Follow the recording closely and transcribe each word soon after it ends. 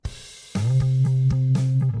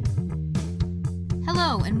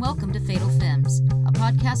Hello, and welcome to Fatal Femmes, a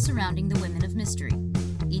podcast surrounding the women of mystery.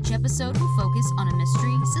 Each episode will focus on a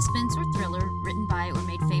mystery, suspense, or thriller written by or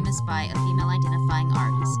made famous by a female-identifying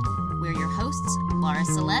artist. We're your hosts, Laura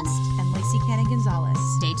Celeste and Lacey Cannon-Gonzalez.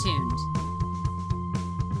 Stay tuned.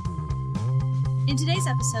 In today's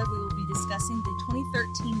episode, we will be discussing the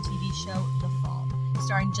 2013 TV show The Fall,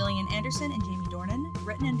 starring Gillian Anderson and Jamie Dornan,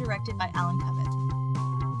 written and directed by Alan Cubitt.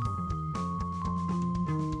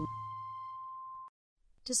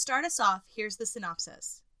 To start us off, here's the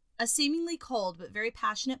synopsis. A seemingly cold but very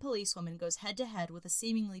passionate policewoman goes head-to-head with a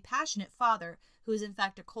seemingly passionate father who is in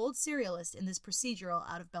fact a cold serialist in this procedural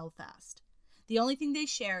out of Belfast. The only thing they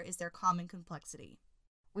share is their common complexity.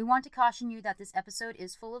 We want to caution you that this episode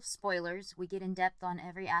is full of spoilers. We get in depth on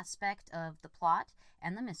every aspect of the plot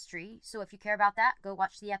and the mystery, so if you care about that, go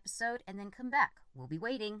watch the episode and then come back. We'll be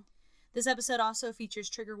waiting. This episode also features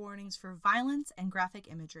trigger warnings for violence and graphic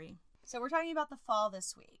imagery. So we're talking about The Fall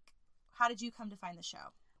this week. How did you come to find the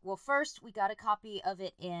show? Well, first, we got a copy of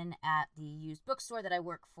it in at the used bookstore that I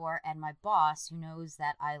work for, and my boss, who knows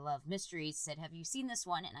that I love mysteries, said, "Have you seen this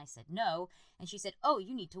one?" And I said, "No." And she said, "Oh,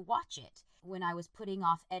 you need to watch it." When I was putting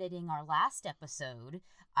off editing our last episode,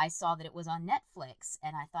 I saw that it was on Netflix,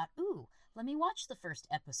 and I thought, ooh, let me watch the first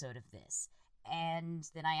episode of this. And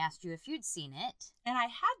then I asked you if you'd seen it. And I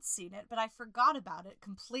had seen it, but I forgot about it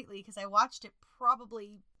completely because I watched it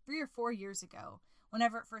probably 3 or 4 years ago,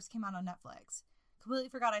 whenever it first came out on Netflix. Completely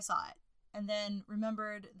forgot I saw it. And then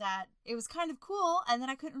remembered that it was kind of cool, and then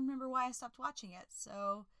I couldn't remember why I stopped watching it.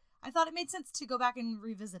 So I thought it made sense to go back and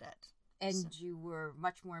revisit it. And you were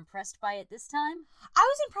much more impressed by it this time? I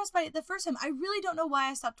was impressed by it the first time. I really don't know why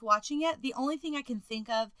I stopped watching it. The only thing I can think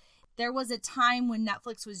of, there was a time when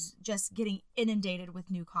Netflix was just getting inundated with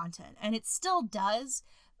new content. And it still does,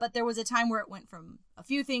 but there was a time where it went from a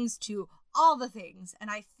few things to all the things. And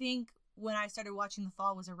I think when I started watching The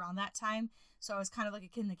Fall was around that time. So I was kind of like a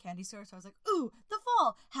kid in the candy store. So I was like, ooh, The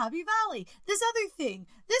Fall, Happy Valley, this other thing,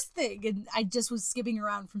 this thing. And I just was skipping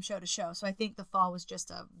around from show to show. So I think The Fall was just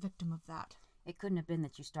a victim of that. It couldn't have been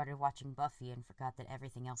that you started watching Buffy and forgot that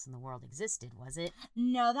everything else in the world existed, was it?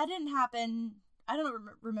 No, that didn't happen. I don't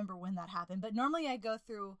remember when that happened. But normally I go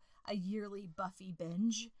through a yearly Buffy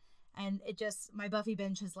binge. And my Buffy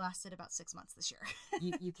binge has lasted about 6 months this year.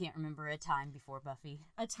 You can't remember a time before Buffy?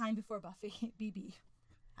 A time before Buffy, BB.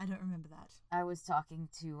 I don't remember that. I was talking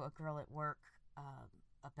to a girl at work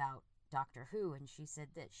about Doctor Who, and she said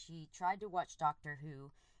that she tried to watch Doctor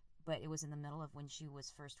Who, but it was in the middle of when she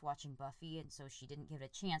was first watching Buffy, and so she didn't give it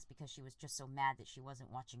a chance because she was just so mad that she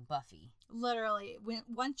wasn't watching Buffy. Literally,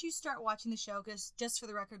 once you start watching the show, because just for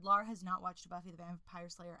the record, Laura has not watched Buffy the Vampire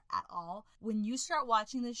Slayer at all. When you start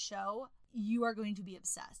watching this show, you are going to be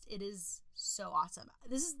obsessed. It is so awesome.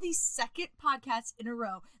 This is the second podcast in a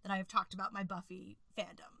row that I have talked about my Buffy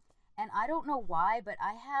fandom. And I don't know why, but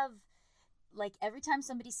I have, like, every time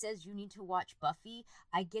somebody says you need to watch Buffy,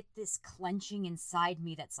 I get this clenching inside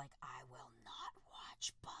me that's like, I will not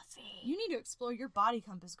watch Buffy. You need to explore your body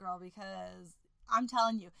compass, girl, because I'm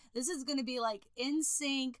telling you, this is going to be like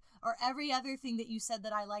NSYNC or every other thing that you said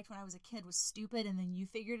that I liked when I was a kid was stupid, and then you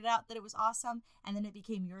figured it out that it was awesome, and then it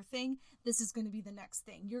became your thing. This is going to be the next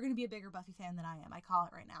thing. You're going to be a bigger Buffy fan than I am. I call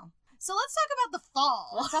it right now. So let's talk about The Fall.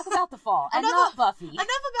 Let's talk about The Fall, and not Buffy. Enough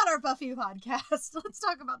about our Buffy podcast. Let's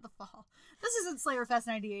talk about The Fall. This isn't Slayer Fest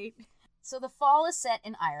 98. So The Fall is set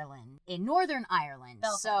in Ireland, in Northern Ireland.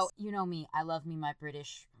 Belfast. So, you know me, I love me my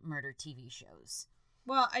British murder TV shows.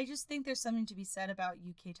 Well, I just think there's something to be said about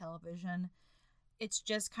UK television. It's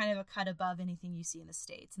just kind of a cut above anything you see in the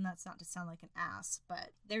States. And that's not to sound like an ass,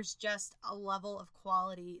 but there's just a level of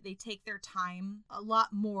quality. They take their time a lot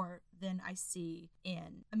more than I see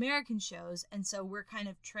in American shows. And so we're kind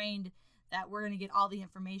of trained that we're going to get all the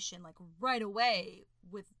information like right away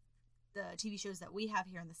with the TV shows that we have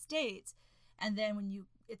here in the States. And then when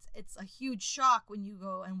it's a huge shock when you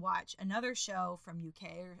go and watch another show from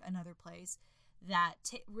UK or another place that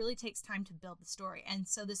really takes time to build the story. And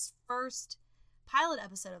so this first pilot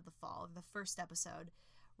episode of The Fall, the first episode,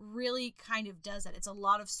 really kind of does it. It's a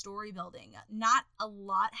lot of story building. Not a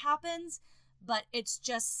lot happens, but it's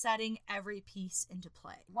just setting every piece into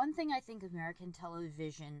play. One thing I think American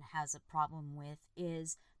television has a problem with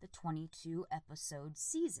is the 22 episode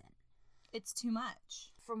season. It's too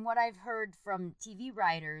much. From what I've heard from TV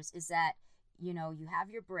writers is that, you know, you have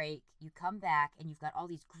your break, you come back, and you've got all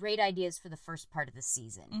these great ideas for the first part of the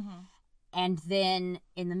season. Mm-hmm. And then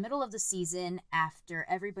in the middle of the season, after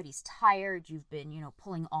everybody's tired, you've been, you know,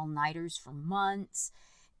 pulling all-nighters for months,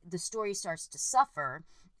 the story starts to suffer.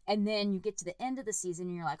 And then you get to the end of the season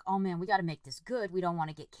and you're like, oh man, we got to make this good. We don't want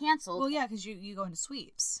to get canceled. Well, yeah, because you go into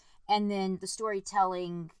sweeps. And then the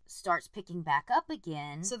storytelling starts picking back up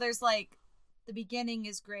again. So there's like, the beginning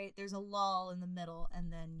is great, there's a lull in the middle,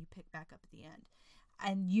 and then you pick back up at the end.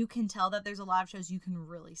 And you can tell that there's a lot of shows you can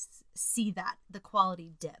really see that, the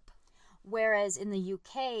quality dip. Whereas in the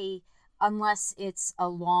UK, unless it's a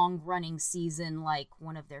long-running season like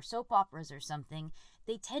one of their soap operas or something,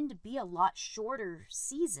 they tend to be a lot shorter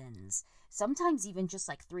seasons. Sometimes even just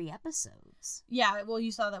like 3 episodes. Yeah, well,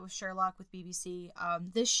 you saw that with Sherlock with BBC.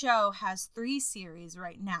 This show has 3 series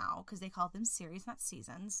right now, because they call them series, not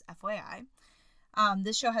seasons, FYI.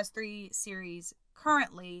 This show has 3 series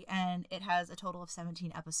currently, and it has a total of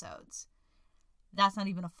 17 episodes. That's not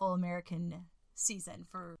even a full American season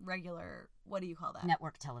for regular, what do you call that?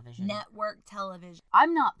 Network television. Network television.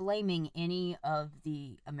 I'm not blaming any of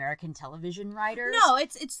the American television writers. No,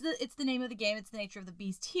 it's the name of the game. It's the nature of the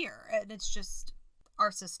beast here, and it's just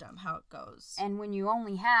our system, how it goes. And when you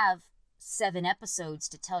only have 7 episodes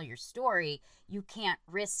to tell your story, you can't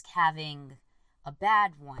risk having a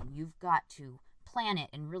bad one. You've got to plan it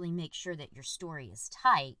and really make sure that your story is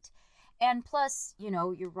tight. And plus, you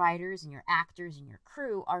know, your writers and your actors and your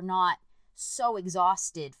crew are not so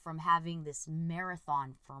exhausted from having this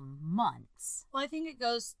marathon for months. Well, I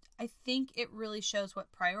think it really shows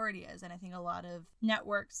what priority is. And I think a lot of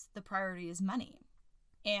networks, the priority is money.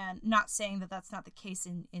 And not saying that that's not the case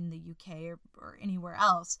in the UK or anywhere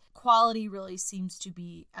else. Quality really seems to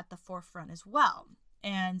be at the forefront as well.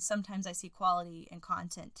 And sometimes I see quality and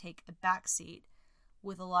content take a backseat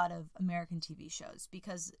with a lot of American TV shows,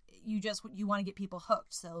 because you want to get people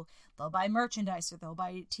hooked. So they'll buy merchandise, or they'll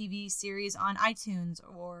buy TV series on iTunes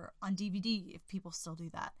or on DVD, if people still do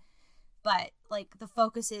that. But like, the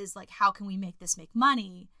focus is like, how can we make this make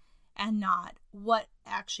money, and not what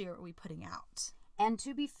actually are we putting out. And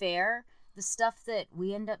to be fair, the stuff that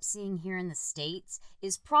we end up seeing here in the States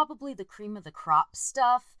is probably the cream of the crop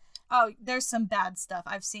stuff. Oh, there's some bad stuff.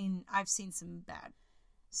 I've seen some bad.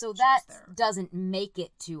 So that doesn't make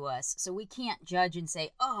it to us. So we can't judge and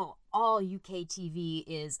say, oh, all UK TV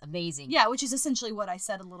is amazing. Yeah, which is essentially what I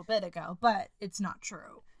said a little bit ago, but it's not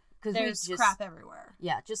true. Because there's crap everywhere.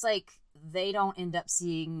 Yeah, just like they don't end up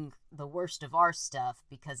seeing the worst of our stuff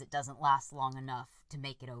because it doesn't last long enough to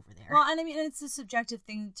make it over there. Well, and I mean, it's a subjective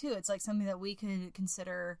thing too. It's like something that we could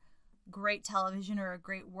consider great television or a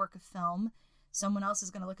great work of film. Someone else is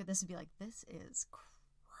going to look at this and be like, this is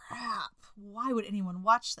crap. Why would anyone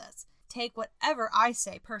watch this? Take whatever I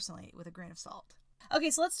say personally with a grain of salt. Okay,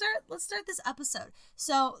 so let's start this episode.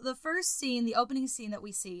 So the first scene, the opening scene that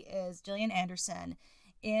we see is Gillian Anderson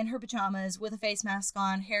in her pajamas with a face mask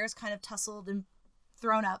on, hair is kind of tousled and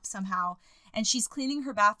thrown up somehow, and she's cleaning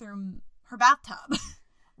her bathtub.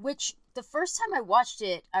 Which, the first time I watched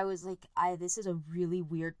it, I was like, this is a really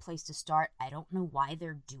weird place to start. I don't know why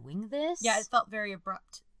they're doing this. Yeah, it felt very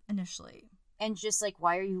abrupt initially. And just like,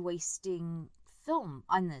 why are you wasting film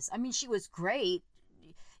on this? I mean, she was great.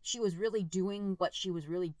 She was really doing what she was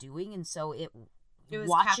really doing, and so it was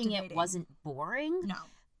watching it wasn't boring. No.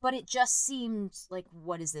 But it just seemed like,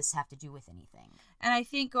 what does this have to do with anything? And I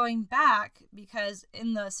think going back, because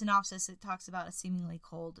in the synopsis it talks about a seemingly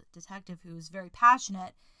cold detective who is very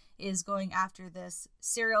passionate, is going after this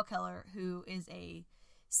serial killer who is a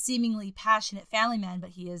seemingly passionate family man,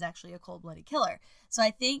 but he is actually a cold-blooded killer. So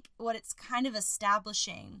I think what it's kind of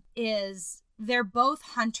establishing is they're both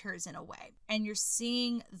hunters in a way, and you're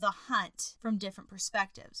seeing the hunt from different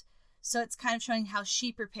perspectives. So it's kind of showing how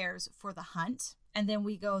she prepares for the hunt. And then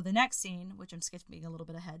we go the next scene, which I'm skipping a little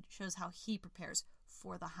bit ahead, shows how he prepares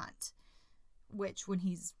for the hunt, which when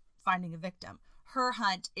he's finding a victim, her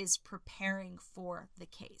hunt is preparing for the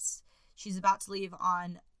case. She's about to leave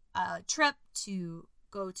on a trip to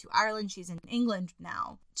go to Ireland. She's in England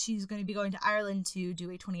now. She's going to be going to Ireland to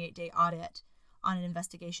do a 28-day audit on an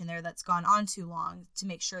investigation there that's gone on too long, to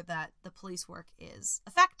make sure that the police work is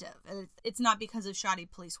effective. And it's not because of shoddy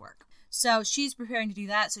police work. So she's preparing to do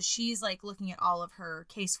that. So she's like looking at all of her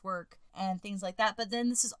casework and things like that. But then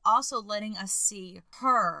this is also letting us see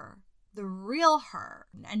her, the real her,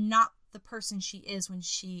 and not the person she is when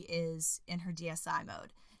she is in her DSI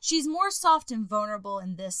mode. She's more soft and vulnerable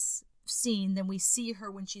in this scene than we see her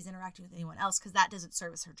when she's interacting with anyone else, because that doesn't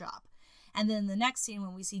service her job. And then the next scene,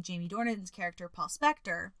 when we see Jamie Dornan's character, Paul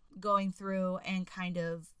Spector, going through and kind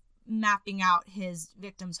of mapping out his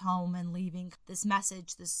victim's home and leaving this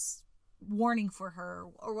message, this warning for her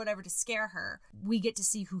or whatever to scare her, we get to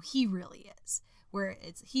see who he really is. Where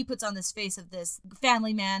he puts on this face of this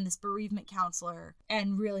family man, this bereavement counselor,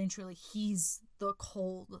 and really and truly he's the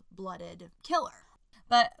cold-blooded killer.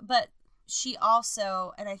 But she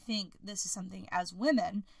also, and I think this is something as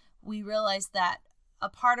women, we realize that a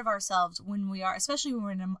part of ourselves when we are, especially when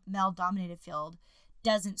we're in a male-dominated field,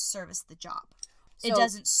 doesn't service the job. It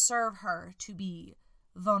doesn't serve her to be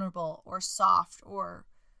vulnerable or soft, or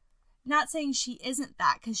not saying she isn't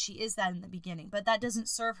that, because she is that in the beginning, but that doesn't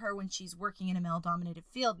serve her when she's working in a male-dominated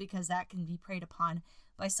field, because that can be preyed upon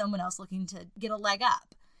by someone else looking to get a leg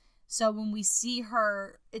up. So when we see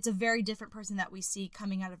her, it's a very different person that we see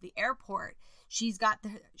coming out of the airport. She's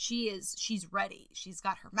ready. She's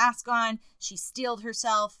got her mask on. She's steeled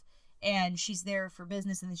herself, and she's there for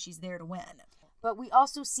business, and then she's there to win. But we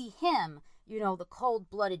also see him, the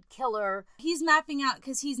cold-blooded killer. He's mapping out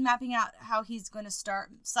how he's going to start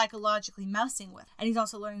psychologically messing with. And he's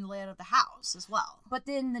also learning the layout of the house as well. But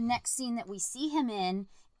then the next scene that we see him in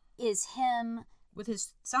is him with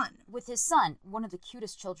his son. One of the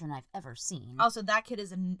cutest children I've ever seen. Also, that kid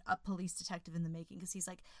is a police detective in the making, because he's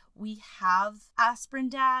like, we have aspirin,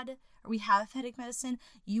 Dad, or we have headache medicine.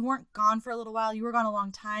 You weren't gone for a little while. You were gone a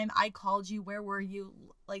long time. I called you. Where were you?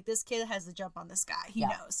 Like, this kid has the jump on this guy. He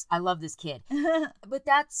knows. I love this kid. But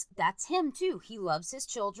that's him, too. He loves his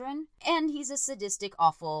children, and he's a sadistic,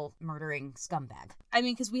 awful, murdering scumbag. I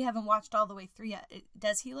mean, because we haven't watched all the way through yet.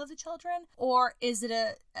 Does he love the children? Or is it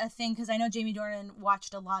a thing? Because I know Jamie Dornan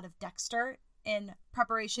watched a lot of Dexter in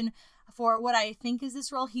preparation for what I think is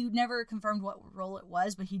this role. He never confirmed what role it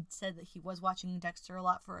was, but he said that he was watching Dexter a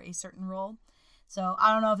lot for a certain role. So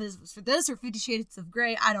I don't know if it was for this or 50 Shades of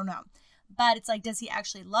Grey. I don't know. But it's like, does he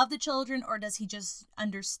actually love the children, or does he just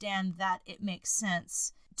understand that it makes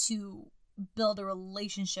sense to build a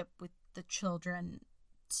relationship with the children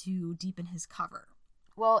to deepen his cover?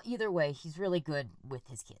 Well, either way, he's really good with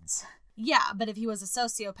his kids. Yeah, but if he was a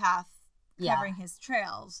sociopath covering his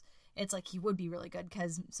trails, it's like he would be really good,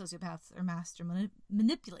 because sociopaths are master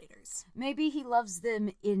manipulators. Maybe he loves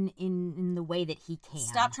them in the way that he can.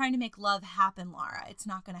 Stop trying to make love happen, Laura. It's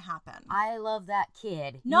not going to happen. I love that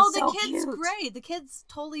kid. No, He's the so kid's cute. great. The kid's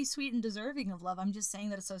totally sweet and deserving of love. I'm just saying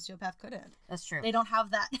that a sociopath couldn't. That's true. They don't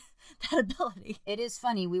have that ability. It is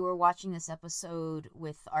funny. We were watching this episode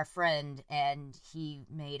with our friend, and he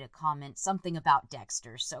made a comment, something about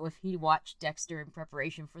Dexter. So if he watched Dexter in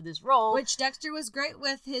preparation for this role... Which Dexter was great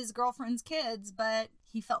with his girlfriend's kids, but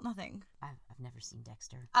he felt nothing. I've never seen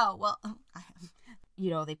Dexter. Oh, well, I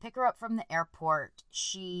have. They pick her up from the airport.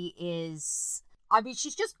 She's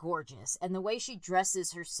just gorgeous. And the way she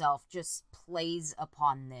dresses herself just plays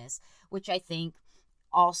upon this, which I think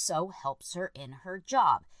also helps her in her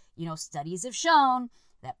job. Studies have shown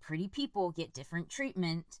that pretty people get different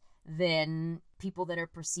treatment than people that are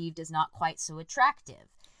perceived as not quite so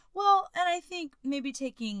attractive. Well, and I think maybe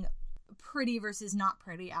taking pretty versus not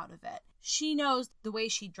pretty out of it. She knows the way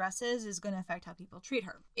she dresses is going to affect how people treat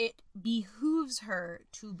her. It behooves her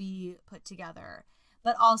to be put together,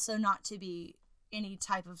 but also not to be any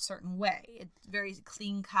type of certain way. It's very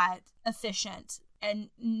clean cut, efficient,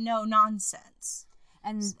 and no nonsense.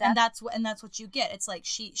 And that's what you get. It's like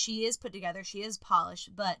she is put together, she is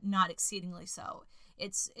polished, but not exceedingly so.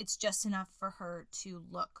 It's just enough for her to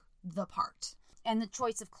look the part. And the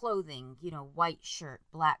choice of clothing, white shirt,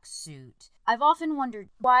 black suit. I've often wondered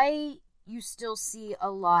why you still see a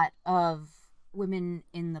lot of women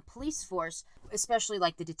in the police force, especially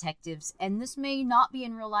like the detectives, and this may not be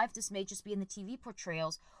in real life, this may just be in the TV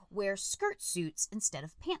portrayals, wear skirt suits instead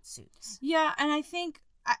of pantsuits. Yeah, and I think,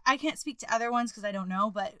 I can't speak to other ones because I don't know,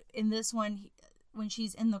 but in this one, when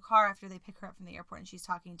she's in the car after they pick her up from the airport and she's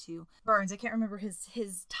talking to Burns, I can't remember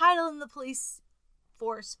his title in the police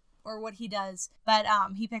force or what he does, but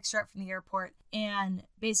he picks her up from the airport, and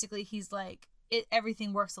basically he's like,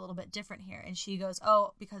 everything works a little bit different here. And she goes,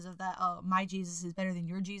 oh, because of that, oh, my Jesus is better than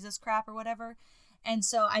your Jesus crap or whatever. And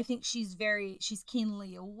so I think she's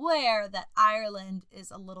keenly aware that Ireland is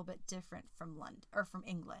a little bit different from London or from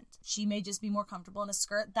England. She may just be more comfortable in a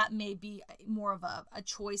skirt. That may be more of a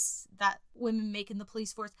choice that women make in the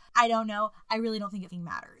police force. I don't know. I really don't think it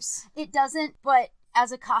matters. It doesn't, but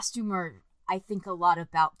as a costumer, I think a lot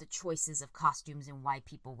about the choices of costumes and why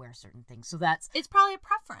people wear certain things. So it's probably a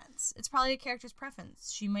preference. It's probably a character's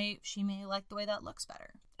preference. She may like the way that looks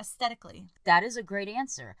better aesthetically. That is a great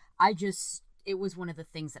answer. It was one of the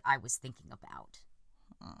things that I was thinking about.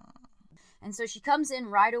 And so she comes in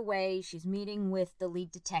right away. She's meeting with the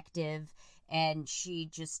lead detective, and she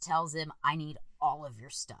just tells him, I need all of your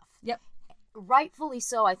stuff. Yep. Rightfully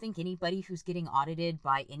so. I think anybody who's getting audited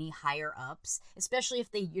by any higher ups, especially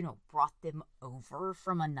if they, brought them over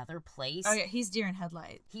from another place. Oh, yeah, he's deer in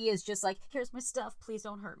headlight. He is just like, here's my stuff. Please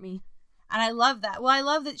don't hurt me. And I love that. Well, I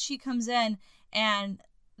love that she comes in, and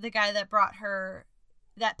the guy that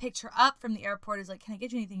picked her up from the airport is like, can I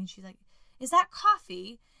get you anything? And she's like, is that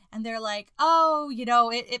coffee? And they're like, oh, you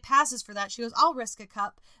know, it passes for that. She goes, I'll risk a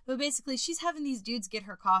cup. But basically, she's having these dudes get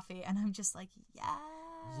her coffee. And I'm just like,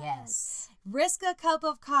 yes. Risk a cup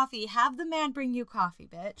of coffee. Have the man bring you coffee,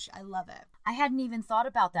 bitch. I love it. I hadn't even thought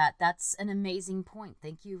about that. That's an amazing point.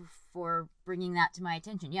 Thank you for bringing that to my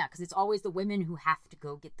attention. Yeah, because it's always the women who have to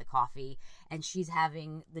go get the coffee, and she's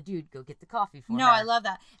having the dude go get the coffee for her. No, I love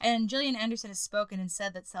that. And Gillian Anderson has spoken and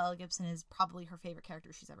said that Stella Gibson is probably her favorite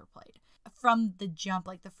character she's ever played. From the jump,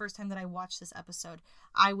 like the first time that I watched this episode,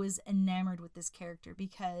 I was enamored with this character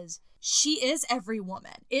because she is every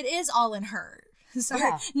woman. It is all in her. Sorry,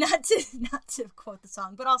 Yeah. not to quote the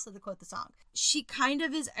song, but also to quote the song. She kind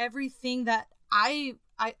of is everything that I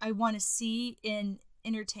want to see in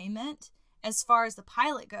entertainment. As far as the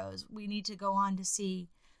pilot goes, we need to go on to see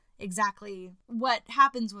exactly what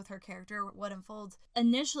happens with her character, what unfolds.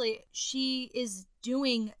 Initially, she is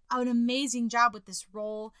doing an amazing job with this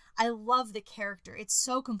role. I love the character. It's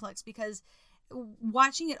so complex because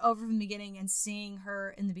watching it over from the beginning and seeing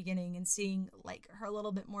her in the beginning and seeing like her a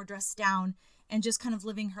little bit more dressed down and just kind of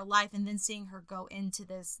living her life and then seeing her go into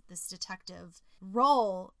this detective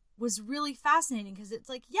role was really fascinating because it's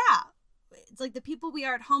like, yeah, it's like the people we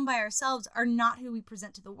are at home by ourselves are not who we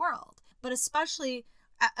present to the world. But especially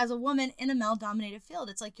as a woman in a male-dominated field,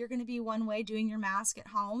 it's like you're going to be one way doing your mask at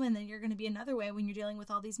home and then you're going to be another way when you're dealing with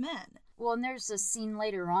all these men. Well, and there's a scene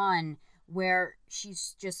later on where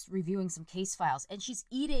she's just reviewing some case files and she's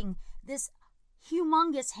eating this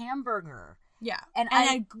humongous hamburger. Yeah, and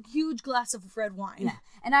a huge glass of red wine. Yeah,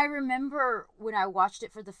 and I remember when I watched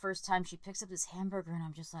it for the first time, she picks up this hamburger, and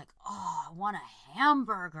I'm just like, oh, I want a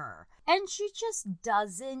hamburger. And she just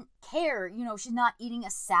doesn't care. You know, she's not eating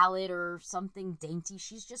a salad or something dainty.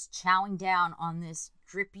 She's just chowing down on this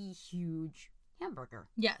drippy, huge hamburger.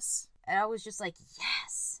 Yes. And I was just like,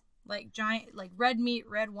 yes. Like giant, like red meat,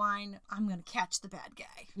 red wine, I'm going to catch the bad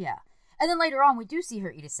guy. Yeah. And then later on, we do see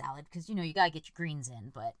her eat a salad, because, you know, you got to get your greens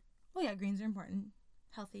in, but... Well, yeah, greens are important.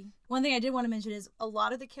 Healthy. One thing I did want to mention is a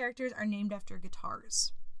lot of the characters are named after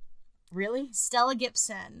guitars. Really? Stella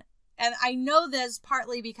Gibson. And I know this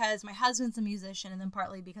partly because my husband's a musician and then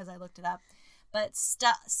partly because I looked it up. But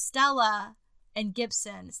Stella and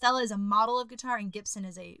Gibson. Stella is a model of guitar and Gibson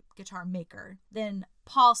is a guitar maker. Then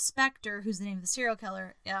Paul Spector, who's the name of the serial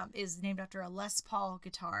killer, is named after a Les Paul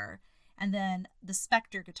guitar. And then the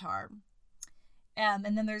Spector guitar. And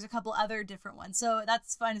then there's a couple other different ones. So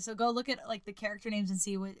that's fun. So go look at like the character names and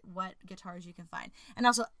see what guitars you can find. And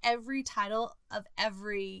also every title of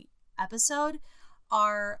every episode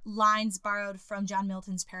are lines borrowed from John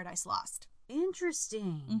Milton's Paradise Lost.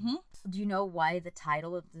 Interesting. Mm-hmm. Do you know why the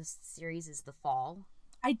title of this series is The Fall?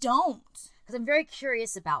 I don't. Because I'm very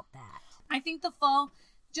curious about that. I think The Fall,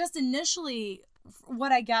 just initially,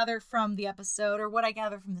 what I gather from the episode or what I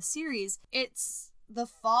gather from the series, it's the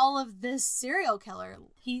fall of this serial killer.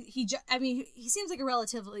 He seems like a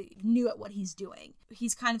relatively new at what he's doing.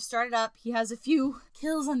 He's kind of started up. He has a few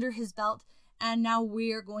kills under his belt, and now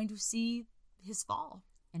we are going to see his fall.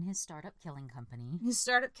 In his startup killing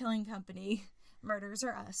company. Murders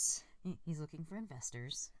Are Us. He's looking for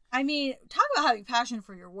investors. I mean, talk about having passion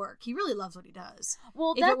for your work. He really loves what he does.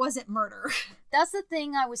 Well, if it wasn't murder. That's the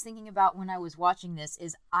thing I was thinking about when I was watching this,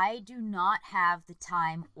 is I do not have the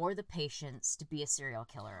time or the patience to be a serial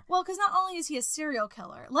killer. Well, because not only is he a serial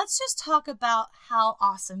killer, let's just talk about how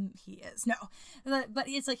awesome he is. No, but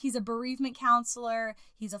it's like he's a bereavement counselor.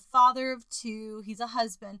 He's a father of two. He's a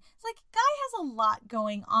husband. It's like, guy has a lot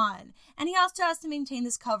going on. And he also has to maintain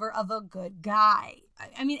this cover of a good guy.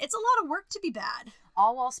 I mean, it's a lot of work to be bad.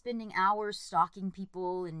 All while spending hours stalking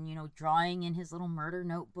people and, you know, drawing in his little murder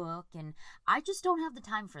notebook. And I just don't have the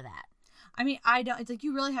time for that. I mean, I don't. It's like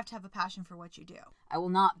you really have to have a passion for what you do. I will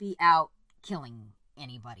not be out killing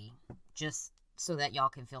anybody just so that y'all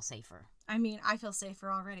can feel safer. I mean, I feel safer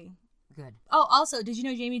already. Good. Oh, also, did you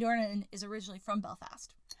know Jamie Dornan is originally from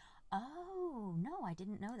Belfast? Oh, no, I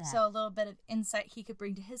didn't know that. So a little bit of insight he could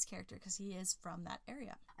bring to his character because he is from that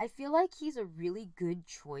area. I feel like he's a really good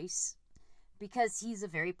choice because he's a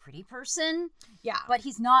very pretty person. Yeah. But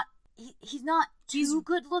he's not too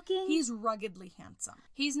good looking. He's ruggedly handsome.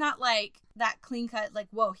 He's not like that clean cut, like,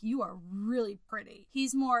 whoa, you are really pretty.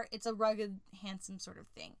 He's more, it's a rugged, handsome sort of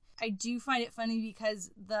thing. I do find it funny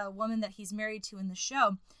because the woman that he's married to in the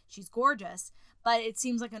show, she's gorgeous, but it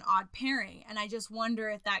seems like an odd pairing. And I just wonder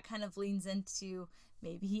if that kind of leans into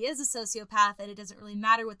maybe he is a sociopath and it doesn't really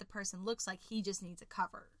matter what the person looks like. He just needs a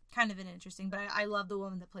cover. Kind of an interesting, but I love the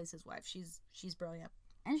woman that plays his wife. She's brilliant.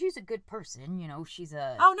 And she's a good person, you know, she's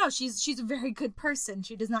a... Oh, no, she's a very good person.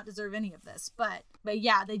 She does not deserve any of this. But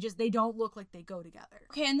yeah, they don't look like they go together.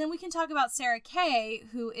 Okay, and then we can talk about Sarah Kay,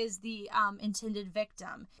 who is the intended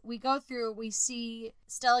victim. We go through, we see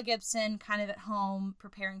Stella Gibson kind of at home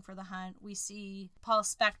preparing for the hunt. We see Paul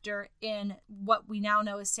Spector in what we now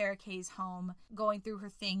know is Sarah Kay's home, going through her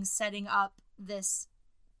things, setting up this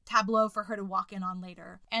tableau for her to walk in on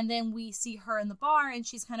later. And then we see her in the bar and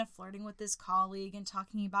she's kind of flirting with this colleague and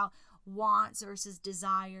talking about wants versus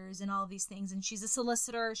desires and all these things. And she's a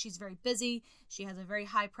solicitor. She's very busy. She has a very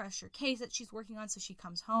high pressure case that she's working on. So she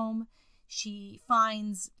comes home. She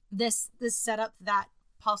finds this setup that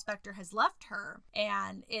Paul Spector has left her,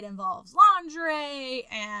 and it involves lingerie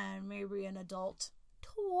and maybe an adult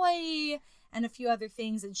toy and a few other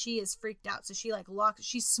things, and she is freaked out. So she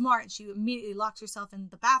she's smart, and she immediately locks herself in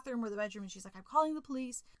the bathroom or the bedroom, and she's like, I'm calling the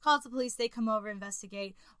police. Calls the police, they come over,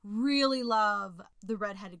 investigate. Really love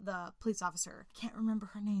the police officer. I can't remember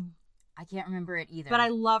her name. I can't remember it either. But I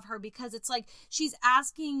love her because it's like she's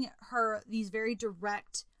asking her these very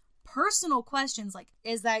direct personal questions, like,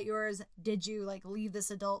 is that yours? Did you leave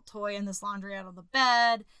this adult toy and this laundry out on the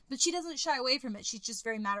bed? But she doesn't shy away from it. She's just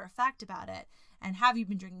very matter of fact about it. And have you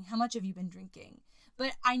been drinking? How much have you been drinking?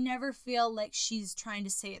 But I never feel like she's trying to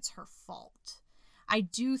say it's her fault. I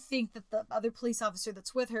do think that the other police officer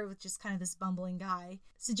that's with her, which is kind of this bumbling guy,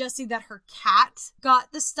 suggesting that her cat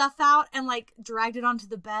got the stuff out and dragged it onto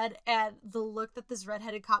the bed, and the look that this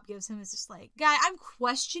redheaded cop gives him is just like, guy, I'm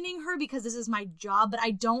questioning her because this is my job, but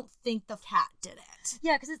I don't think the cat did it.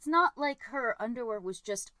 Yeah, because it's not like her underwear was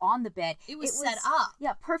just on the bed. It was set up.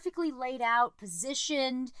 Yeah, perfectly laid out,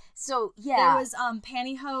 positioned. So, yeah. There was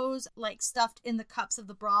pantyhose stuffed in the cups of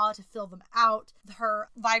the bra to fill them out. Her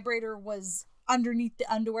vibrator was underneath the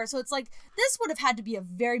underwear. So it's this would have had to be a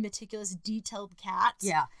very meticulous, detailed cat.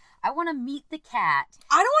 Yeah. I want to meet the cat.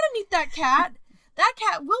 I don't want to meet that cat. That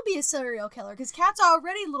cat will be a serial killer because cats are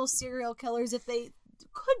already little serial killers if they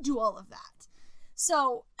could do all of that.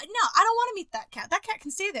 So, no, I don't want to meet that cat. That cat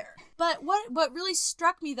can stay there. But what really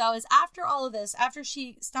struck me, though, is after all of this, after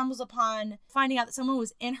she stumbles upon finding out that someone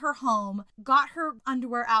was in her home, got her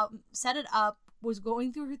underwear out, set it up, was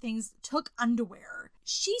going through her things, took underwear,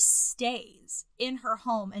 she stays in her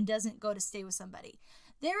home and doesn't go to stay with somebody.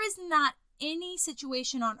 There is not any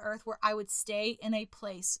situation on earth where I would stay in a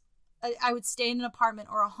place, I would stay in an apartment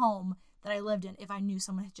or a home that I lived in if I knew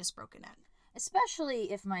someone had just broken in.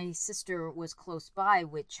 Especially if my sister was close by,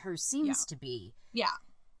 which hers seems to be. Yeah.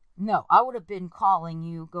 No, I would have been calling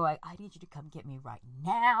you, going, I need you to come get me right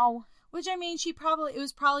now. Which, I mean, it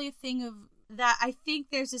was probably a thing of that. I think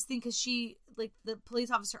there's this thing because she, the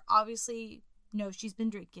police officer obviously knows she's been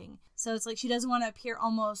drinking. So it's she doesn't want to appear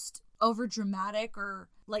almost over dramatic or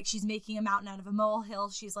like she's making a mountain out of a molehill.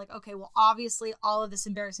 She's like, okay, well, obviously all of this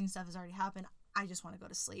embarrassing stuff has already happened. I just want to go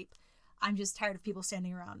to sleep. I'm just tired of people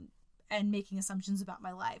standing around and making assumptions about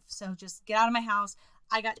my life. So just get out of my house.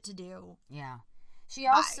 I got to do. Yeah. She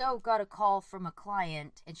also got a call from a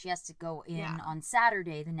client, and she has to go in on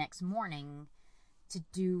Saturday the next morning to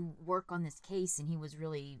do work on this case, and he was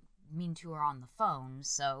really mean to her on the phone.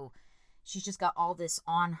 So she's just got all this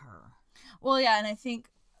on her. Well, yeah, and I think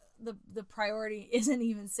the priority isn't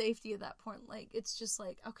even safety at that point. It's just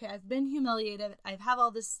okay, I've been humiliated. I've had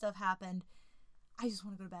all this stuff happened. I just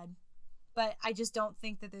want to go to bed. But I just don't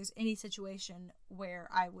think that there's any situation where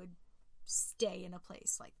I would stay in a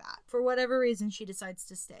place like that. For whatever reason, she decides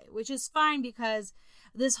to stay, which is fine because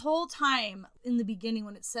this whole time in the beginning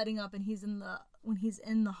when it's setting up and when he's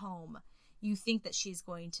in the home, you think that she's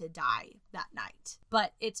going to die that night.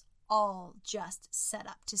 But it's all just set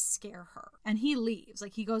up to scare her. And he leaves.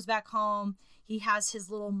 He goes back home. He has his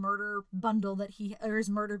little murder bundle or his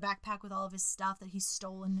murder backpack with all of his stuff that he's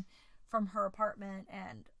stolen from her apartment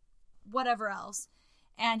and whatever else.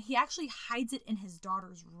 And he actually hides it in his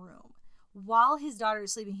daughter's room. While his daughter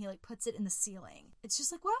is sleeping, he puts it in the ceiling. It's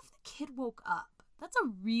just what if the kid woke up? That's a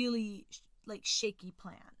really shaky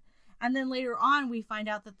plan. And then later on, we find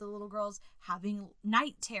out that the little girl's having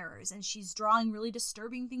night terrors and she's drawing really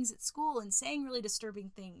disturbing things at school and saying really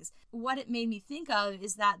disturbing things. What it made me think of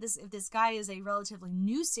is that if this guy is a relatively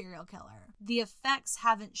new serial killer, the effects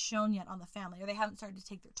haven't shown yet on the family, or they haven't started to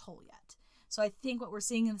take their toll yet. So I think what we're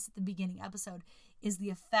seeing in this at the beginning episode is the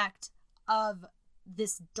effect of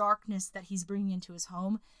this darkness that he's bringing into his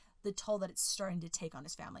home, the toll that it's starting to take on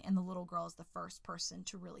his family. And the little girl is the first person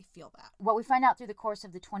to really feel that. What we find out through the course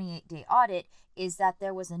of the 28-day audit is that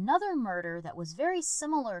there was another murder that was very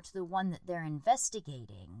similar to the one that they're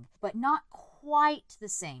investigating, but not quite the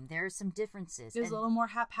same. There are some differences. It was a little more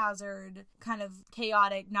haphazard, kind of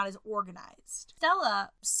chaotic, not as organized.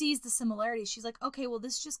 Stella sees the similarities. She's like, okay, well,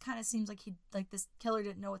 this just kind of seems like this killer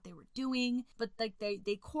didn't know what they were doing, but like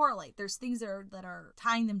they correlate. There's things that are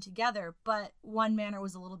tying them together, but one manner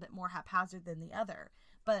was a little bit more haphazard than the other.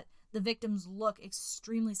 But the victims look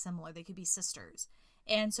extremely similar. They could be sisters.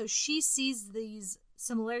 And so she sees these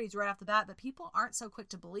similarities right off the bat, but people aren't so quick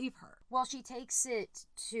to believe her. Well, she takes it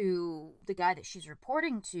to the guy that she's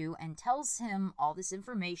reporting to and tells him all this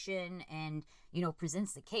information and,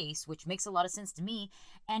 presents the case, which makes a lot of sense to me.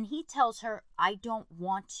 And he tells her, I don't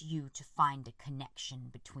want you to find a connection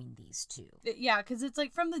between these two. Yeah, because it's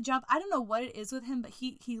like from the jump, I don't know what it is with him, but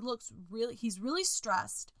he's really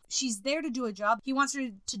stressed. She's there to do a job. He wants her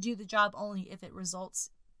to do the job only if it results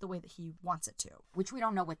the way that he wants it to. Which we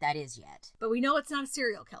don't know what that is yet. But we know it's not a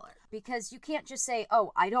serial killer. Because you can't just say,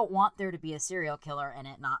 oh, I don't want there to be a serial killer and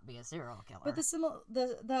it not be a serial killer. But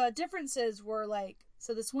the differences were like,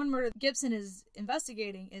 so this one murder Gibson is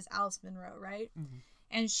investigating is Alice Monroe, right? Mm-hmm.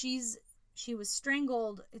 And she was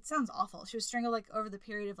strangled. It sounds awful. She was strangled like over the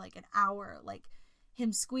period of like an hour, like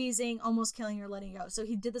him squeezing, almost killing her, letting go. So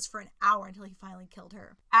he did this for an hour until he finally killed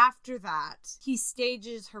her. After that, he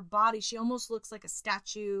stages her body. She almost looks like a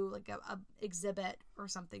statue, like a exhibit or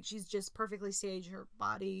something. She's just perfectly staged her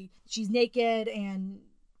body. She's naked and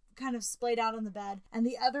kind of splayed out on the bed. And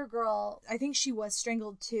the other girl, I think she was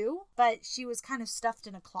strangled too, but she was kind of stuffed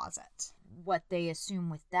in a closet. What they assume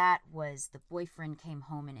with that was the boyfriend came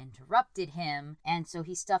home and interrupted him, and so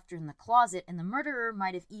he stuffed her in the closet, and the murderer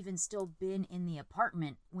might have even still been in the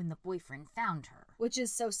apartment when the boyfriend found her. Which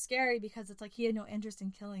is so scary because it's like he had no interest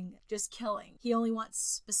in just killing. He only wants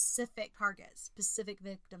specific targets, specific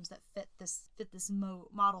victims that fit this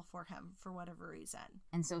model for him for whatever reason.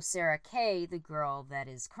 And so Sarah Kay, the girl that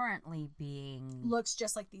is currently looks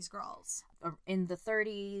just like these girls. In the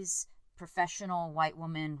 30s, professional white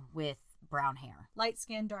woman with brown hair. Light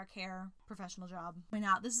skin, dark hair, professional job.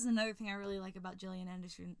 Now, this is another thing I really like about Gillian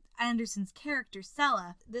Anderson's character,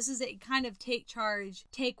 Stella. This is a kind of take charge,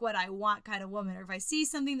 take what I want kind of woman. Or if I see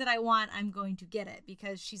something that I want, I'm going to get it.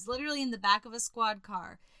 Because she's literally in the back of a squad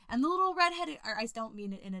car. And the little redheaded, or I don't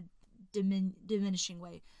mean it in a diminishing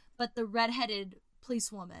way, but the redheaded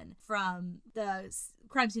policewoman from the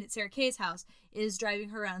crime scene at Sarah Kay's house is driving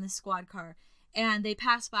her around this squad car. And they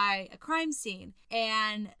pass by a crime scene,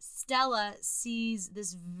 and Stella sees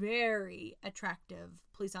this very attractive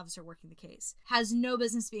police officer working the case. Has no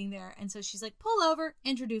business being there, and so she's like, pull over,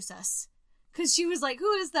 introduce us. Because she was like,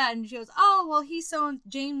 who is that? And she goes, oh, well, he's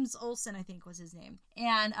James Olsen, I think was his name.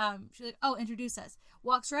 And she's like, oh, introduce us.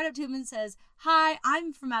 Walks right up to him and says, hi,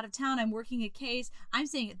 I'm from out of town. I'm working a case. I'm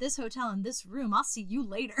staying at this hotel in this room. I'll see you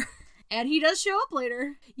later. And he does show up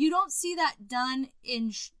later. You don't see that done in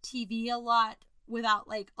TV a lot without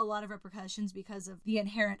like a lot of repercussions because of the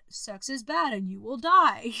inherent sex is bad and you will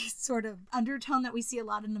die sort of undertone that we see a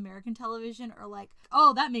lot in American television, or like,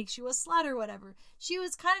 oh, that makes you a slut or whatever. She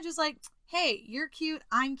was kind of just like, hey, you're cute,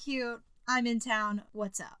 I'm in town,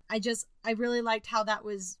 what's up? I really liked how that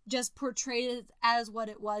was just portrayed as what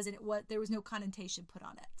it was, and there was no connotation put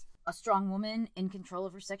on it. A strong woman in control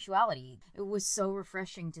of her sexuality. It was so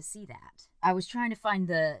refreshing to see that. I was trying to find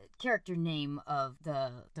the character name of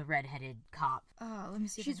the redheaded cop. Oh, let me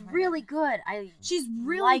see. She's really good. She's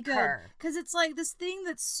really like good. Her. Because it's like this thing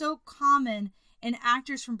that's so common in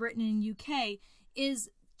actors from Britain and UK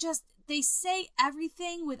is just they say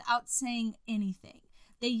everything without saying anything.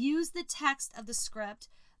 They use the text of the script,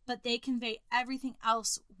 but they convey everything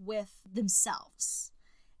else with themselves.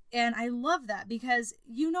 And I love that because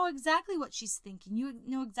you know exactly what she's thinking. You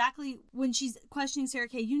know exactly when she's questioning Sarah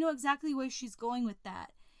Kay. You know exactly where she's going with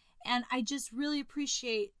that. And I just really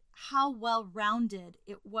appreciate how well-rounded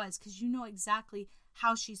it was because you know exactly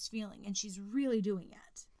how she's feeling and she's really doing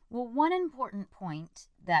it. Well, one important point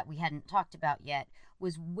that we hadn't talked about yet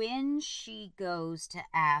was when she goes to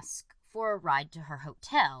ask for a ride to her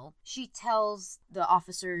hotel, she tells the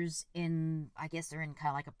officers I guess they're in kind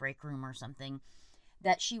of like a break room or something,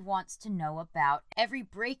 that she wants to know about every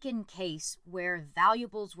break-in case where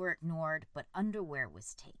valuables were ignored but underwear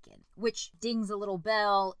was taken, which dings a little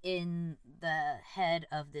bell in the head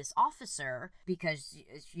of this officer because,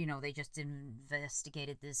 you know, they just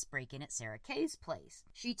investigated this break-in at Sarah Kay's place.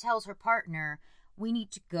 She tells her partner, we need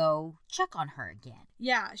to go check on her again.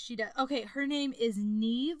 Yeah, she does. Okay, her name is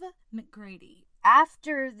Neve McGrady.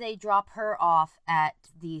 After they drop her off at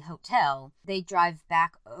the hotel, they drive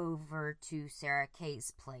back over to Sarah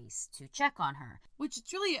Kay's place to check on her. Which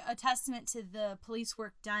is really a testament to the police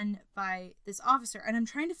work done by this officer. And I'm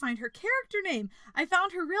trying to find her character name. I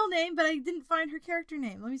found her real name, but I didn't find her character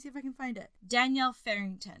name. Let me see if I can find it. Danielle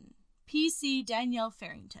Farrington. PC Danielle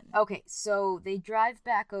Farrington. Okay, so they drive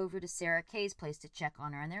back over to Sarah Kay's place to check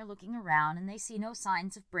on her, and they're looking around, and they see no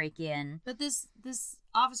signs of break-in. But this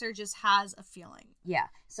officer just has a feeling. Yeah,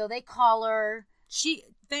 so they call her.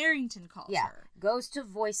 Farrington calls her. Goes to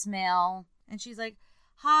voicemail. And she's like,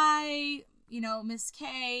 "Hi, Miss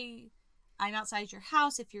Kay, I'm outside your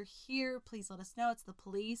house. If you're here, please let us know. It's the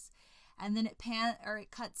police." And then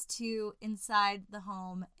it cuts to inside the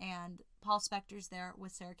home, and Paul Spector's there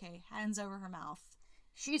with Sarah Kay, hands over her mouth.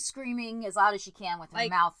 She's screaming as loud as she can with her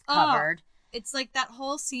mouth covered. It's like that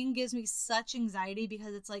whole scene gives me such anxiety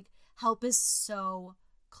because it's like help is so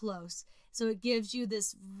close. So it gives you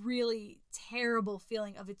this really terrible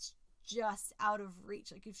feeling of it's just out of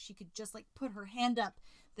reach. Like if she could just put her hand up,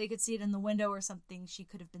 they could see it in the window or something, she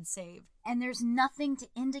could have been saved. And there's nothing to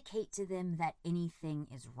indicate to them that anything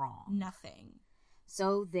is wrong. Nothing.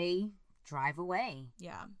 So they drive away.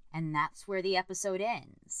 Yeah. And that's where the episode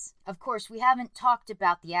ends. Of course, we haven't talked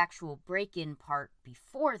about the actual break-in part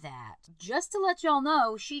before that. Just to let y'all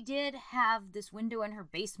know, she did have this window in her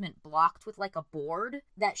basement blocked with a board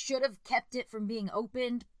that should have kept it from being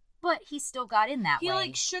opened, but he still got in that way.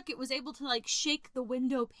 He shook it, was able to shake the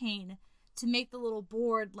window pane to make the little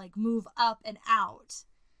board move up and out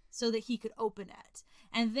so that he could open it.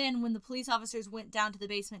 And then when the police officers went down to the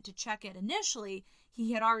basement to check it initially,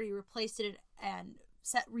 he had already replaced it and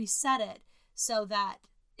reset it so that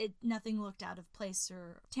nothing looked out of place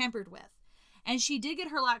or tampered with. And she did get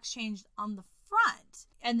her locks changed on the front.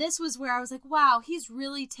 And this was where I was like, wow, he's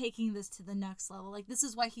really taking this to the next level. This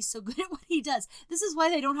is why he's so good at what he does. This is why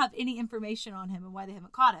they don't have any information on him and why they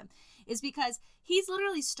haven't caught him. Is because he's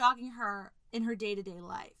literally stalking her in her day-to-day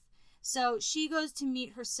life. So she goes to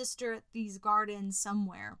meet her sister at these gardens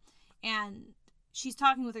somewhere. And she's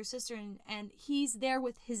talking with her sister, and he's there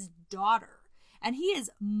with his daughter. And he is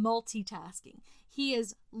multitasking. He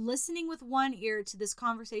is listening with one ear to this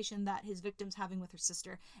conversation that his victim's having with her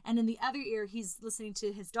sister. And in the other ear, he's listening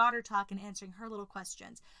to his daughter talk and answering her little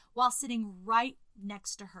questions while sitting right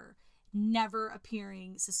next to her, never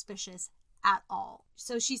appearing suspicious at all.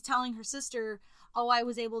 So she's telling her sister, "Oh, I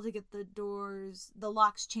was able to get the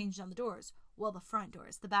locks changed on the doors." Well, the front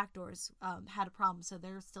doors, the back doors had a problem, so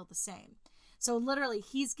they're still the same. So literally,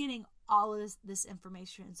 he's getting all of this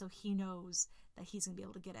information, so he knows that he's going to be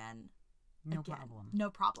able to get in. No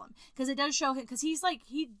problem. Because it does show him, because he's like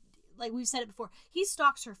we've said it before, he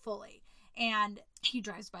stalks her fully. And he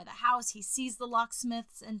drives by the house, he sees the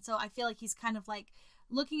locksmiths, and so I feel like he's kind of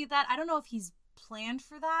looking at that. I don't know if he's planned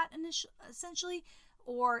for that essentially,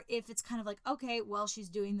 or if it's kind of okay, well, she's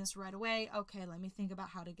doing this right away. Okay, let me think about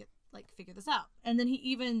how to get figure this out. And then he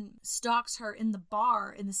even stalks her in the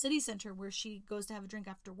bar in the city center where she goes to have a drink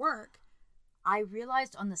after work. I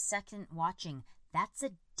realized on the second watching, that's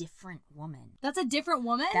a different woman. That's a different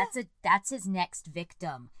woman? That's his next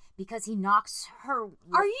victim, because he knocks her.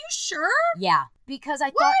 Are you sure? Yeah, because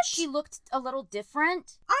I thought she looked a little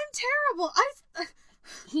different. I'm terrible.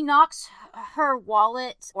 He knocks her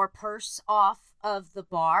wallet or purse off of the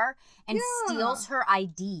bar and steals her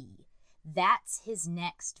ID. That's his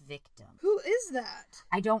next victim. Who is that?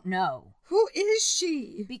 I don't know. Who is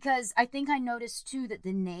she? Because I think I noticed too that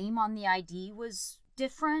the name on the ID was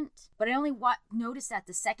different, but I only noticed that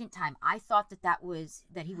the second time. I thought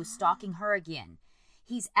that he was stalking her again.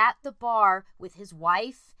 He's at the bar with his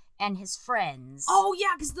wife and his friends. Oh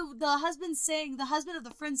yeah, because the husband of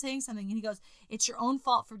the friend saying something, and he goes, "It's your own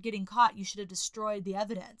fault for getting caught. You should have destroyed the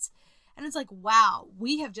evidence." And it's wow,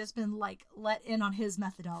 we have just been let in on his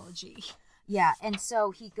methodology. Yeah, and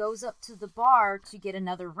so he goes up to the bar to get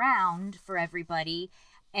another round for everybody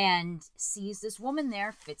and sees this woman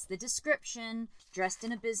there, fits the description, dressed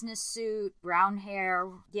in a business suit, brown hair.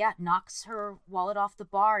 Yeah, knocks her wallet off the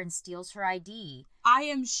bar and steals her ID. I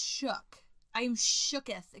am shook. I am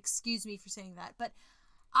shooketh, excuse me for saying that, but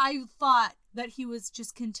I thought that he was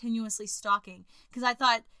just continuously stalking, because I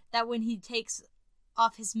thought that when he takes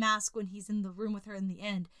off his mask when he's in the room with her in the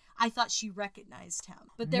end, I thought she recognized him,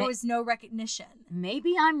 but there was no recognition.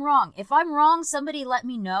 Maybe I'm wrong. If I'm wrong, somebody let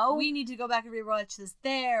me know. We need to go back and rewatch this.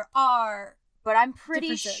 There are But I'm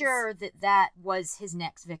pretty sure that was his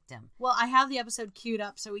next victim. Well, I have the episode queued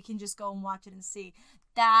up so we can just go and watch it and see.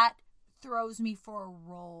 That throws me for a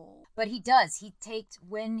roll. But he does.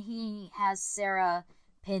 When he has Sarah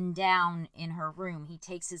pinned down in her room. He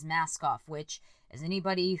takes his mask off, which, as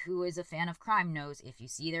anybody who is a fan of crime knows, if you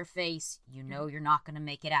see their face, you know you're not going to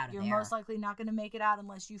make it out of there. You're most likely not going to make it out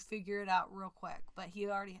unless you figure it out real quick. But he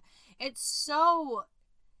already... It's so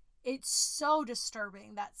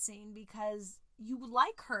disturbing, that scene, because you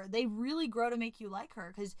like her. They really grow to make you like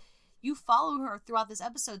her, because you follow her throughout this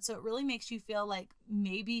episode, so it really makes you feel like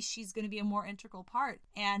maybe she's going to be a more integral part,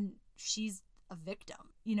 and she's a victim.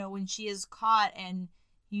 You know, when she is caught and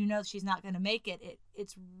you know she's not going to make it,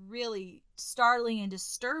 it's really startling and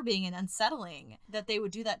disturbing and unsettling that they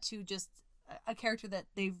would do that to just a character that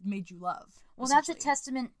they've made you love. Well, that's a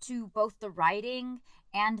testament to both the writing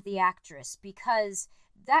and the actress, because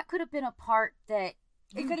that could have been a part that...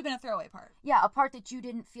 It could have been a throwaway part. Yeah, a part that you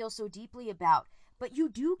didn't feel so deeply about. But you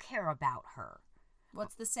do care about her.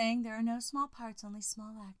 What's the saying? There are no small parts, only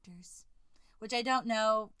small actors. Which I don't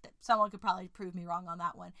know. Someone could probably prove me wrong on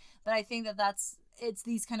that one. But I think it's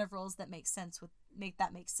these kind of roles that make sense,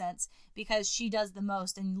 because she does the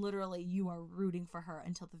most, and literally you are rooting for her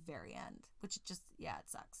until the very end. Which it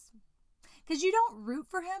sucks. Because you don't root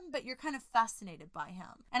for him, but you're kind of fascinated by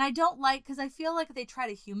him. And I don't like, because I feel like they try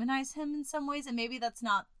to humanize him in some ways, and maybe that's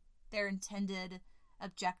not their intended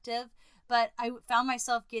objective. But I found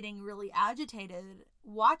myself getting really agitated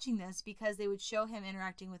watching this, because they would show him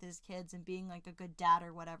interacting with his kids and being like a good dad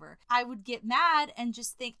or whatever. I would get mad and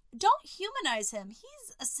just think, don't humanize him.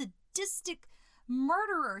 He's a sadistic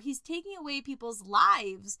murderer. He's taking away people's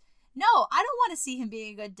lives. No, I don't want to see him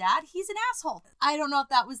being a good dad. He's an asshole. I don't know if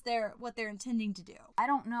that was what they're intending to do. I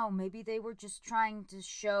don't know. Maybe they were just trying to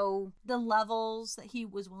show the levels that he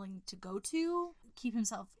was willing to go to, keep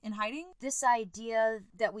himself in hiding. This idea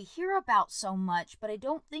that we hear about so much, but I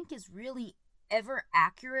don't think is really ever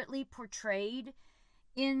accurately portrayed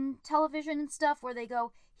in television and stuff, where they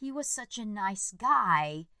go, he was such a nice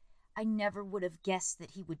guy. I never would have guessed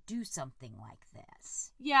that he would do something like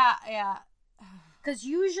this. Yeah. Because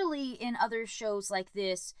usually in other shows like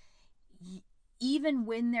this, even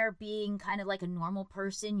when they're being kind of like a normal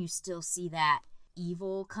person, you still see that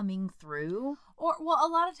evil coming through. Or, well, a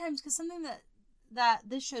lot of times, because something that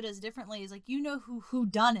this show does differently is, like, you know who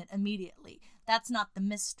done it immediately. That's not the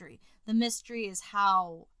mystery. The mystery is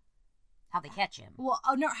how they catch him. Well,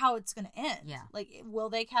 not how it's going to end. Yeah. Like, will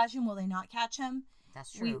they catch him? Will they not catch him?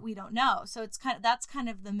 That's true. We don't know. So that's kind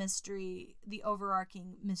of the mystery, the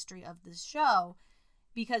overarching mystery of this show,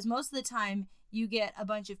 because most of the time you get a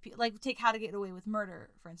bunch of people, like, take How to Get Away with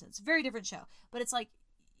Murder, for instance. Very different show. But it's like,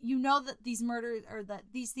 you know that these murders, or that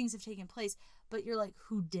these things have taken place, but you're like,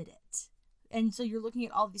 who did it? And so you're looking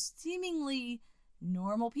at all these seemingly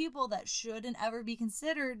normal people that shouldn't ever be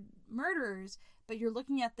considered murderers, but you're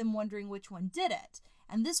looking at them wondering which one did it.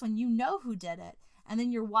 And this one, you know who did it. And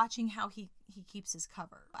then you're watching how he keeps his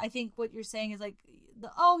cover. I think what you're saying is like,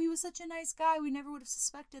 he was such a nice guy, we never would have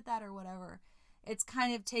suspected that, or whatever. It's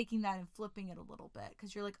kind of taking that and flipping it a little bit,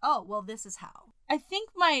 because you're like, oh, well, this is how. I think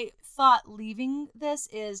my thought leaving this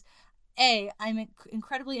is, I'm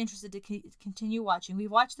incredibly interested to continue watching. We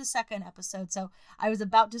watched the second episode, so I was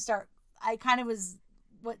about to start. I kind of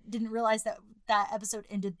didn't realize that episode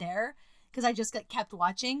ended there, because I just kept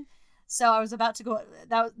watching. So I was about to go,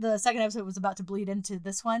 the second episode was about to bleed into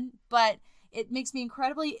this one, but it makes me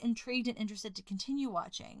incredibly intrigued and interested to continue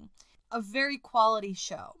watching. A very quality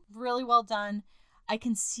show, really well done. I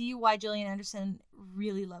can see why Gillian Anderson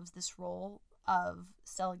really loves this role of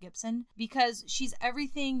Stella Gibson, because she's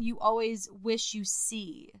everything you always wish you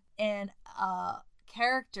see in a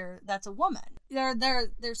character that's a woman.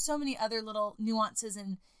 There's so many other little nuances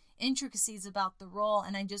and intricacies about the role,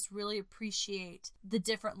 and I just really appreciate the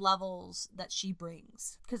different levels that she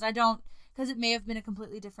brings, because it may have been a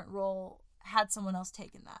completely different role had someone else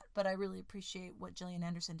taken that, but I really appreciate what Gillian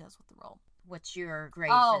Anderson does with the role. What's your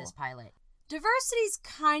grade for this pilot? Diversity's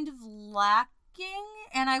kind of lacking,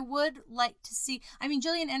 and I would like to see,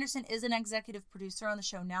 Gillian Anderson is an executive producer on the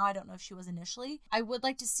show now. I don't know if she was initially. I would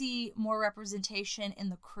like to see more representation in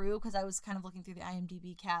the crew, because I was kind of looking through the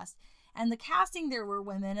IMDb cast, and the casting, there were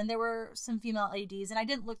women and there were some female ADs, and I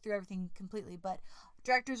didn't look through everything completely, but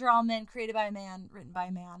directors are all men, created by a man, written by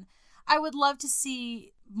a man. I would love to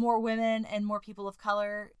see more women and more people of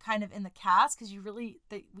color kind of in the cast, because you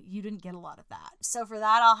didn't get a lot of that. So for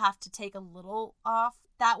that, I'll have to take a little off.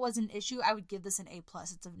 That was an issue. I would give this an A+.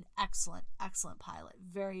 It's an excellent, excellent pilot.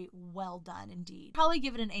 Very well done indeed. Probably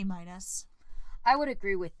give it an A-. I would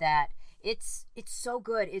agree with that. It's so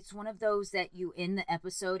good. It's one of those that you end the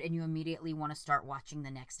episode and you immediately want to start watching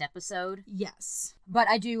the next episode. Yes. But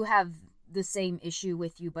I do have the same issue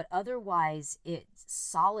with you, but otherwise it's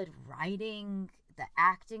solid writing. The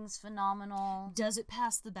acting's phenomenal. Does it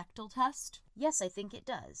pass the Bechdel test? Yes, I think it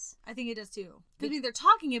does. I think it does too. I mean, they're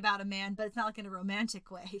talking about a man, but it's not like in a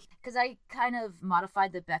romantic way. Because I kind of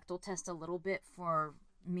modified the Bechdel test a little bit for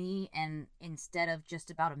me, and instead of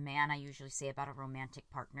just about a man, I usually say about a romantic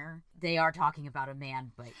partner. They are talking about a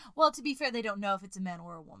man, but... Well, to be fair, they don't know if it's a man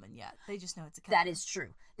or a woman yet. They just know it's a killer. That is true.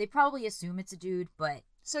 They probably assume it's a dude, but...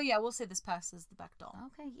 So yeah, we'll say this passes the Bechdel.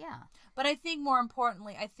 Okay, yeah. But I think more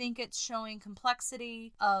importantly, I think it's showing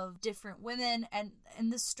complexity of different women and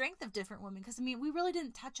the strength of different women. Because, I mean, we really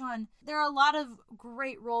didn't touch on... There are a lot of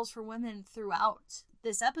great roles for women throughout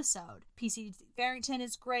this episode. P.C. Farrington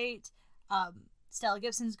is great. Stella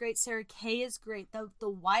Gibson's great. Sarah Kay is great. The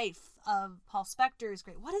wife of Paul Spector is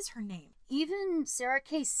great. What is her name? Even Sarah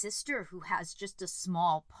Kay's sister, who has just a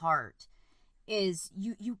small part, is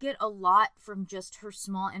you get a lot from just her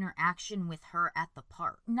small interaction with her at the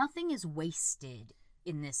park. Nothing is wasted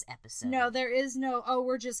in this episode. No, there is no,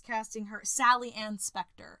 we're just casting her. Sally Ann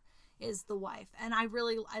Spector is the wife. And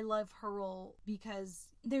I love her role because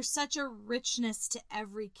there's such a richness to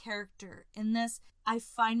every character in this. I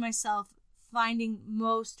find myself finding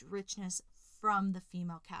most richness from the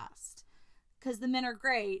female cast because the men are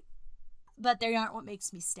great, but they aren't what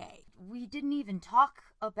makes me stay. We didn't even talk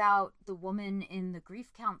about the woman in the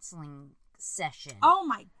grief counseling session. Oh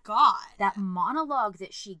my god, that monologue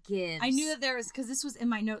that she gives. I knew that there was, because this was in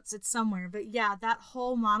my notes, it's somewhere, but yeah, that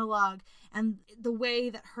whole monologue and the way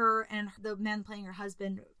that her and the man playing her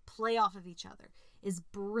husband play off of each other is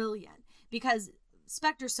brilliant, because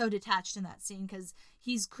Spector's so detached in that scene because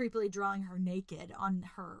he's creepily drawing her naked on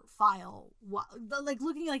her file, like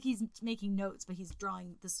looking like he's making notes, but he's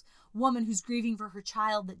drawing this woman who's grieving for her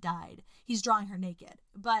child that died. He's drawing her naked.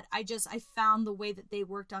 But I found the way that they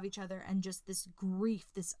worked off each other and just this grief,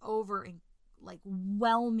 this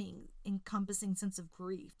whelming, encompassing sense of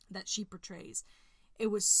grief that she portrays. It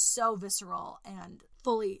was so visceral and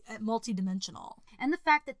fully multidimensional. And the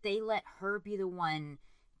fact that they let her be the one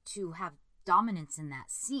to have dominance in that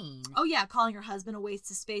scene. Oh yeah, calling her husband a waste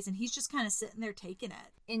of space, and he's just kind of sitting there taking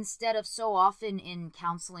it. Instead of so often in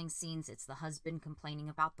counseling scenes, it's the husband complaining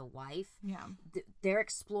about the wife. Yeah. They're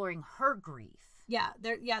exploring her grief. Yeah,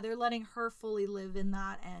 they're letting her fully live in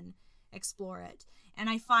that and explore it. And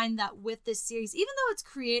I find that with this series, even though it's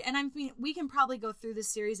and I mean, we can probably go through this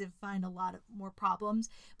series and find a lot of more problems,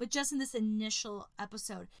 but just in this initial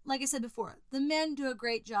episode, like I said before, the men do a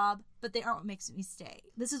great job, but they aren't what makes me stay.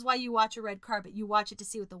 This is why you watch a red carpet. You watch it to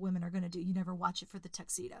see what the women are going to do. You never watch it for the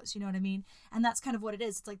tuxedos. You know what I mean? And that's kind of what it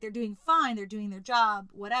is. It's like they're doing fine. They're doing their job,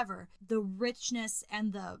 whatever. The richness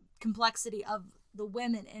and the complexity of the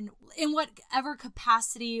women and in whatever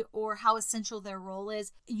capacity or how essential their role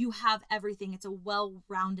is, you have everything. It's a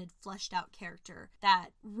well-rounded, fleshed out character that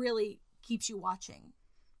really keeps you watching.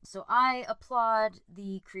 So I applaud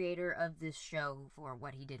the creator of this show for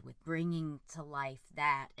what he did with bringing to life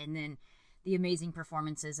that, and then the amazing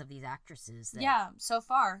performances of these actresses. Yeah, so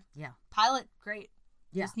far. Yeah. Pilot, great.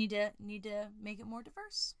 Yeah. Just need to make it more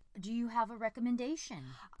diverse. Do you have a recommendation?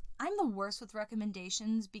 I'm the worst with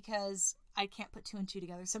recommendations because I can't put two and two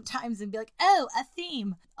together sometimes and be like, oh, a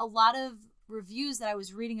theme. A lot of reviews that I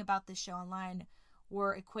was reading about this show online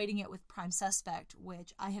were equating it with Prime Suspect,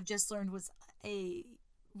 which I have just learned was a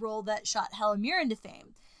role that shot Helen Mirren to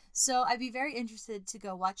fame. So I'd be very interested to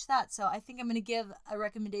go watch that. So I think I'm going to give a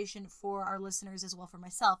recommendation for our listeners as well for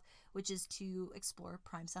myself, which is to explore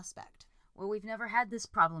Prime Suspect. Well, we've never had this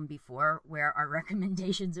problem before where our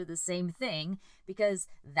recommendations are the same thing, because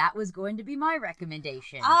that was going to be my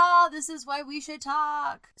recommendation. This is why we should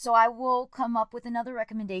talk. So I will come up with another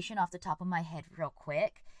recommendation off the top of my head real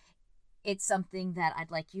quick. It's something that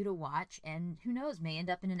I'd like you to watch, and who knows, may end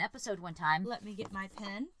up in an episode one time. Let me get my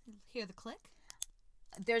pen. Hear the click.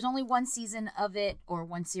 There's only one season of it, or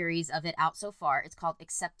one series of it out so far. It's called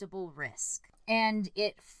Acceptable Risk. And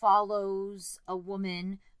it follows a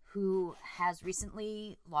woman who has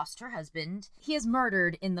recently lost her husband. He is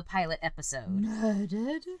murdered in the pilot episode.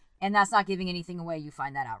 Murdered? And that's not giving anything away. You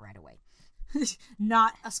find that out right away.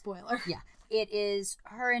 Not a spoiler. Yeah. It is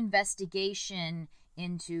her investigation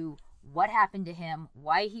into what happened to him,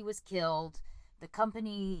 why he was killed, the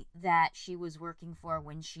company that she was working for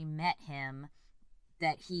when she met him,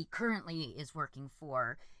 that he currently is working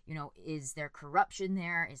for. You know, is there corruption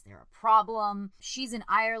there? Is there a problem? She's in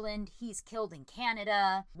Ireland. He's killed in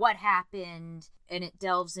Canada. What happened? And it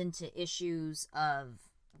delves into issues of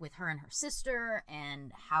with her and her sister,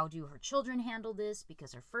 and how do her children handle this,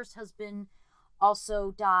 because her first husband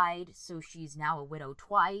also died, so she's now a widow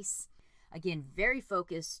twice. again, very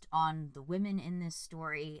focused on the women in this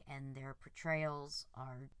story, and their portrayals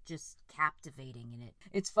are just captivating in it.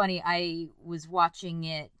 It's funny, I was watching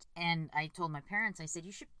it and I told my parents, I said,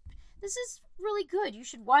 this is really good. You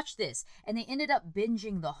should watch this. And they ended up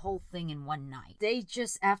binging the whole thing in one night. They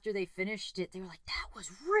just, after they finished it, they were like, that was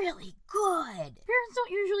really good. Parents don't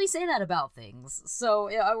usually say that about things. So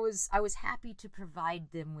I was happy to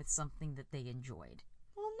provide them with something that they enjoyed.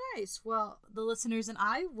 Well, nice. Well, the listeners and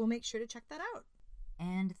I will make sure to check that out.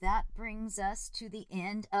 And that brings us to the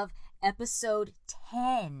end of episode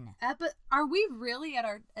 10. Are we really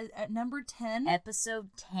at number 10? Episode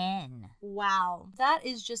 10. Wow. That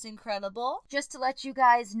is just incredible. Just to let you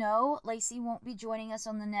guys know, Lacey won't be joining us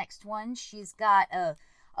on the next one. She's got a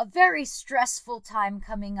very stressful time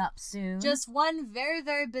coming up soon. Just one very,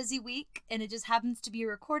 very busy week, and it just happens to be a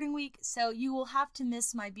recording week, so you will have to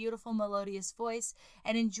miss my beautiful melodious voice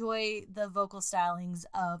and enjoy the vocal stylings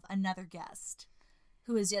of another guest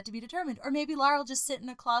who is yet to be determined. Or maybe Laura will just sit in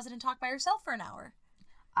a closet and talk by herself for an hour.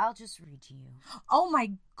 I'll just read to you. Oh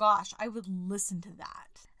my gosh, I would listen to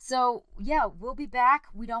that. So, yeah, we'll be back.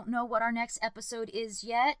 We don't know what our next episode is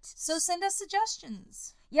yet. So send us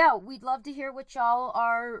suggestions. Yeah, we'd love to hear what y'all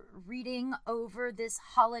are reading over this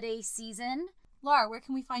holiday season. Laura, where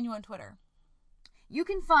can we find you on Twitter? You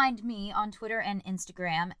can find me on Twitter and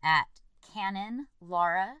Instagram at Canon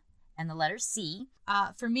Laura and the letter C.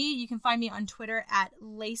 For me, you can find me on Twitter at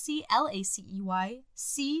Lacey, Lacey,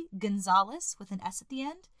 C Gonzalez with an S at the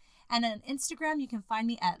end. And on Instagram, you can find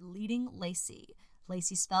me at Leading Lacey.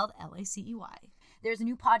 Lacey spelled Lacey. There's a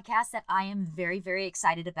new podcast that I am very, very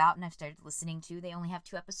excited about, and I've started listening to. They only have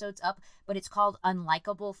 2 episodes up, but it's called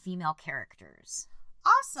Unlikable Female Characters.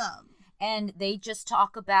 Awesome. And they just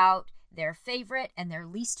talk about their favorite and their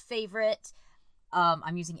least favorite,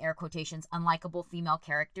 I'm using air quotations, unlikable female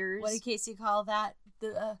characters. What did Casey call that?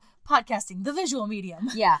 The podcasting, the visual medium.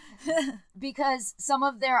 Yeah. Because some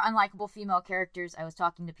of their unlikable female characters, I was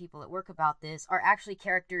talking to people at work about this, are actually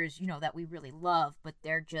characters, that we really love, but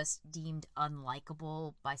they're just deemed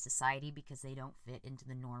unlikable by society because they don't fit into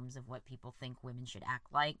the norms of what people think women should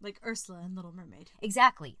act like. Like Ursula in Little Mermaid.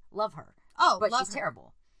 Exactly. Love her. Oh, but love she's her.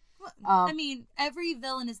 terrible. Well, every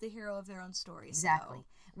villain is the hero of their own story. Exactly. So.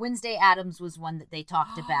 Wednesday Addams was one that they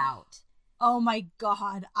talked about. Oh my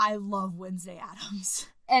God, I love Wednesday Addams.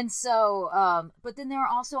 And so, but then there are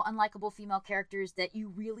also unlikable female characters that you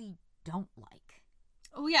really don't like.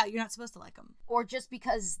 Oh yeah, you're not supposed to like them. Or just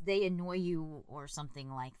because they annoy you or something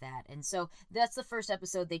like that. And so that's the first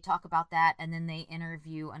episode. They talk about that, and then they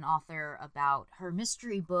interview an author about her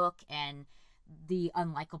mystery book and the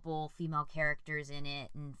unlikable female characters in it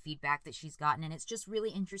and feedback that she's gotten. And it's just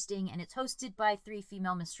really interesting, and it's hosted by 3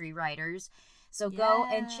 female mystery writers. So go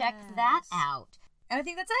and check that out. And I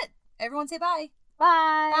think that's it. Everyone say bye.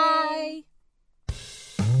 Bye. Bye.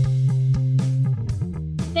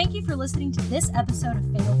 Thank you for listening to this episode of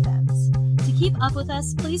Fatal Femmes. To keep up with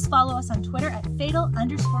us, please follow us on Twitter at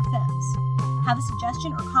fatal_femmes. Have a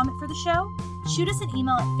suggestion or comment for the show? Shoot us an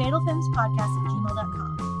email at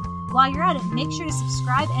fatalfemmespodcast@gmail.com. While you're at it, make sure to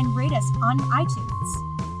subscribe and rate us on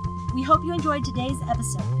iTunes. We hope you enjoyed today's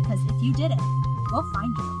episode, because if you didn't, we'll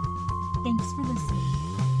find you. Thanks for listening.